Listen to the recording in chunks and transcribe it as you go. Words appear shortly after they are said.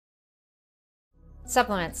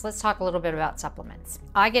Supplements, let's talk a little bit about supplements.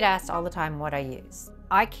 I get asked all the time what I use.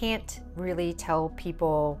 I can't really tell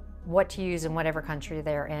people what to use in whatever country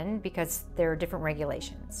they're in because there are different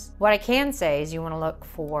regulations. What I can say is you want to look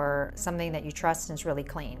for something that you trust and is really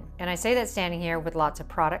clean. And I say that standing here with lots of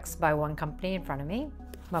products by one company in front of me,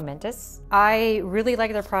 Momentous. I really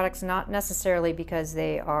like their products, not necessarily because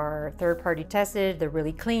they are third-party tested, they're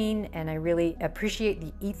really clean, and I really appreciate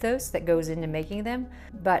the ethos that goes into making them,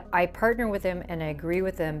 but I partner with them and I agree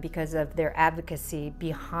with them because of their advocacy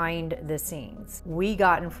behind the scenes. We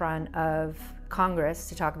got in front of Congress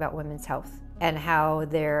to talk about women's health and how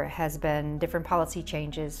there has been different policy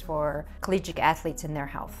changes for collegiate athletes in their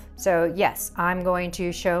health. So yes, I'm going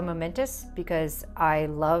to show Momentous because I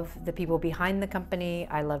love the people behind the company,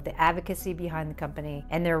 I love the advocacy behind the company,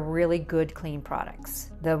 and they're really good, clean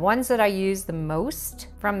products. The ones that I use the most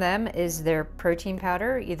from them is their protein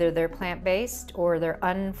powder, either their plant-based or their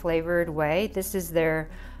unflavored whey. This is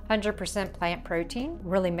their 100% plant protein,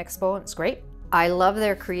 really mixable, it's great. I love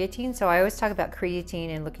their creatine, so I always talk about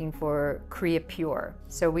creatine and looking for CreaPure.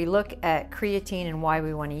 So we look at creatine and why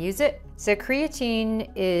we want to use it. So creatine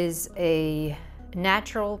is a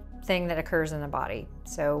natural thing that occurs in the body.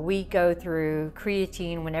 So we go through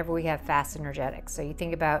creatine whenever we have fast energetics. So you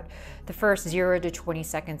think about the first 0 to 20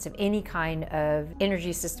 seconds of any kind of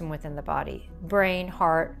energy system within the body, brain,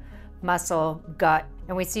 heart, muscle, gut.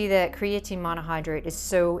 And we see that creatine monohydrate is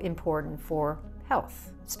so important for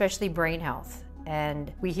health, especially brain health.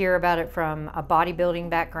 And we hear about it from a bodybuilding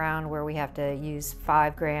background where we have to use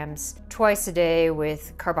 5 grams twice a day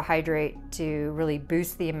with carbohydrate to really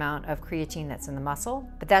boost the amount of creatine that's in the muscle.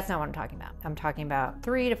 But that's not what I'm talking about. I'm talking about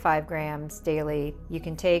 3 to 5 grams daily. You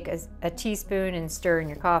can take a teaspoon and stir in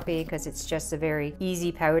your coffee because it's just a very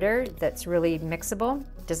easy powder that's really mixable.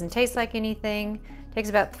 It doesn't taste like anything. Takes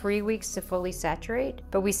about 3 weeks to fully saturate,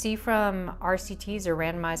 but we see from RCTs or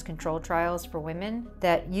randomized controlled trials for women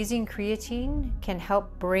that using creatine can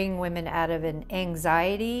help bring women out of an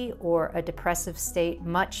anxiety or a depressive state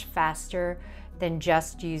much faster than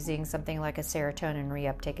just using something like a serotonin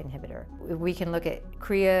reuptake inhibitor. We can look at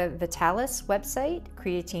Crea Vitalis website,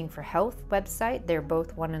 Creatine for Health website. They're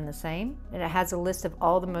both one and the same. And it has a list of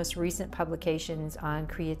all the most recent publications on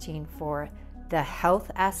creatine for the health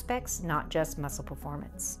aspects, not just muscle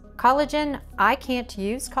performance. Collagen, I can't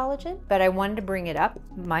use collagen, but I wanted to bring it up.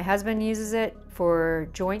 My husband uses it for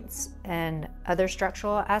joints and other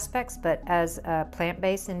structural aspects, but as a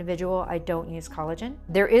plant-based individual, I don't use collagen.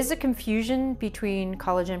 There is a confusion between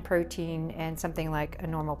collagen protein and something like a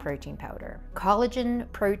normal protein powder. Collagen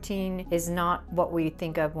protein is not what we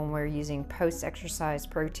think of when we're using post-exercise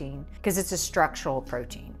protein because it's a structural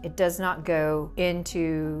protein. It does not go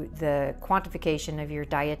into the quantification of your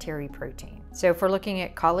dietary protein. So if we're looking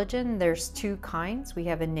at collagen, there's 2 kinds. We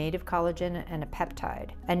have a native collagen and a peptide.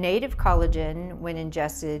 A native collagen, when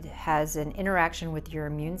ingested, has an interaction with your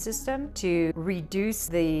immune system to reduce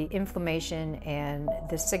the inflammation and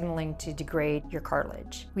the signaling to degrade your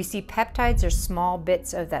cartilage. We see peptides are small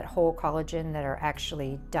bits of that whole collagen that are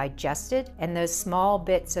actually digested, and those small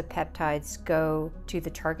bits of peptides go to the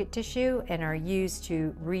target tissue and are used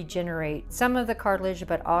to regenerate some of the cartilage,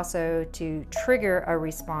 but also to trigger a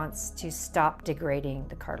response to stop degrading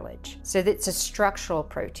the cartilage. So it's a structural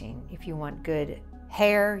protein. If you want good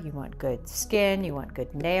hair, you want good skin, you want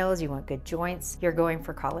good nails, you want good joints, you're going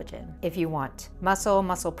for collagen. If you want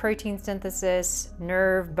muscle protein synthesis,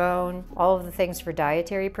 nerve, bone, all of the things for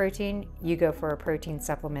dietary protein, you go for a protein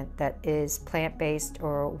supplement that is plant-based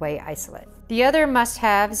or whey isolate. The other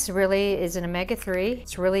must-haves really is an omega-3.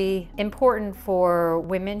 It's really important for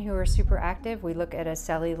women who are super active. We look at a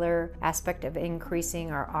cellular aspect of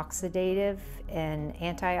increasing our oxidative and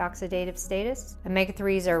antioxidative status.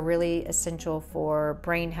 Omega-3s are really essential for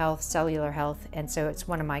brain health, cellular health, and so it's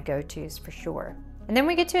one of my go-tos for sure. And then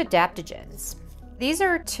we get to adaptogens. These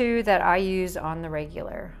are 2 that I use on the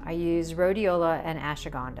regular. I use rhodiola and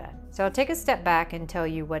ashwagandha. So I'll take a step back and tell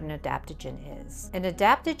you what an adaptogen is. An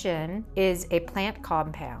adaptogen is a plant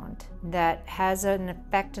compound that has an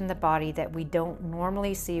effect in the body that we don't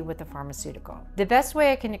normally see with a pharmaceutical. The best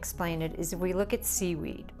way I can explain it is if we look at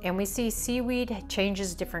seaweed and we see seaweed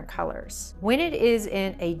changes different colors. When it is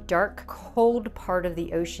in a dark, cold part of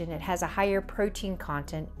the ocean, it has a higher protein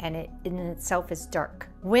content and it in itself is dark.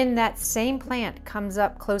 When that same plant comes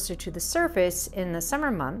up closer to the surface in the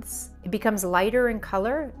summer months, It becomes lighter in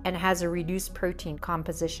color and has a reduced protein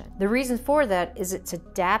composition. The reason for that is it's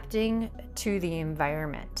adapting to the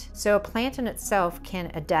environment. So a plant in itself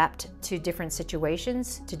can adapt to different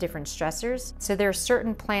situations, to different stressors. So there are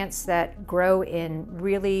certain plants that grow in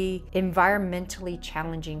really environmentally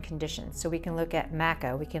challenging conditions. So we can look at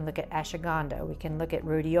maca, we can look at ashwagandha, we can look at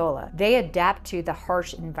rhodiola. They adapt to the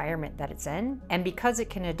harsh environment that it's in. And because it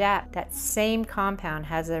can adapt, that same compound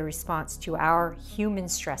has a response to our human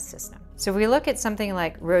stress system. So if we look at something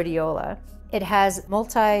like rhodiola, it has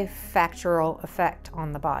multifactorial effect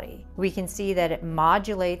on the body. We can see that it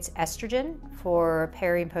modulates estrogen for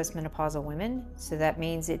peri and postmenopausal women. So that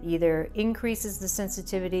means it either increases the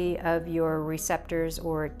sensitivity of your receptors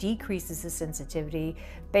or it decreases the sensitivity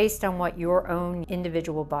based on what your own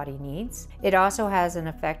individual body needs. It also has an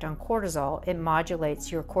effect on cortisol. It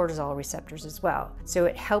modulates your cortisol receptors as well. So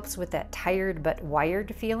it helps with that tired but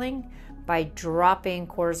wired feeling by dropping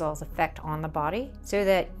cortisol's effect on the body so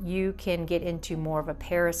that you can get into more of a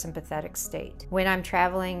parasympathetic state. When I'm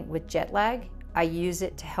traveling with jet lag, I use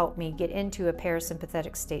it to help me get into a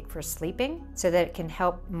parasympathetic state for sleeping so that it can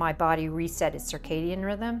help my body reset its circadian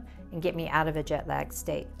rhythm and get me out of a jet lag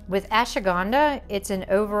state. With ashwagandha, it's an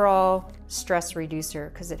overall stress reducer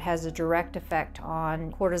because it has a direct effect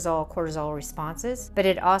on cortisol responses, but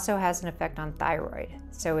it also has an effect on thyroid.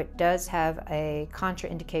 So it does have a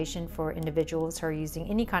contraindication for individuals who are using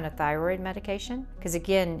any kind of thyroid medication because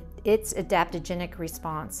again, its adaptogenic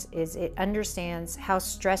response is it understands how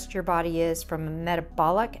stressed your body is from a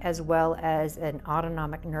metabolic as well as an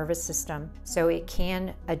autonomic nervous system. So it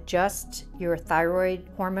can adjust your thyroid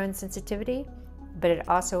hormone sensitivity, but it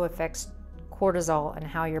also affects cortisol and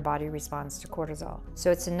how your body responds to cortisol.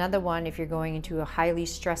 So it's another one if you're going into a highly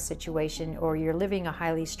stressed situation or you're living a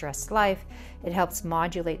highly stressed life, it helps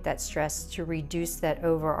modulate that stress to reduce that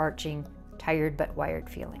overarching tired but wired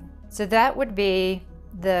feeling. So that would be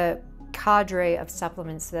the cadre of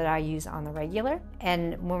supplements that I use on the regular.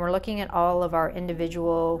 And when we're looking at all of our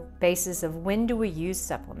individual basis of when do we use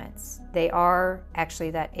supplements, they are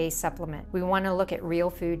actually that A supplement. We want to look at real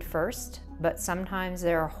food first, but sometimes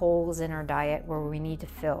there are holes in our diet where we need to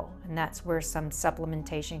fill, and that's where some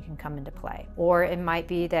supplementation can come into play. Or it might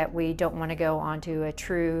be that we don't want to go onto a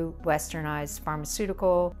true westernized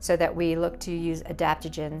pharmaceutical, so that we look to use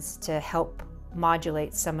adaptogens to help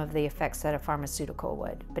modulate some of the effects that a pharmaceutical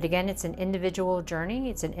would. But again, it's an individual journey,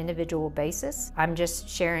 it's an individual basis. I'm just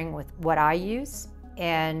sharing with what I use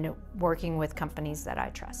and working with companies that I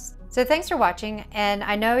trust. So thanks for watching, and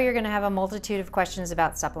I know you're going to have a multitude of questions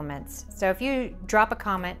about supplements. So if you drop a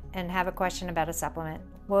comment and have a question about a supplement,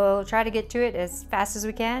 we'll try to get to it as fast as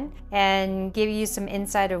we can and give you some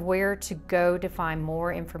insight of where to go to find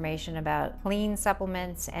more information about clean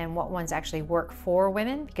supplements and what ones actually work for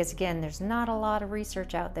women. Because again, there's not a lot of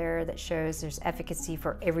research out there that shows there's efficacy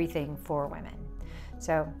for everything for women.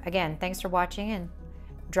 So again, thanks for watching and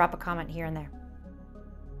drop a comment here and there.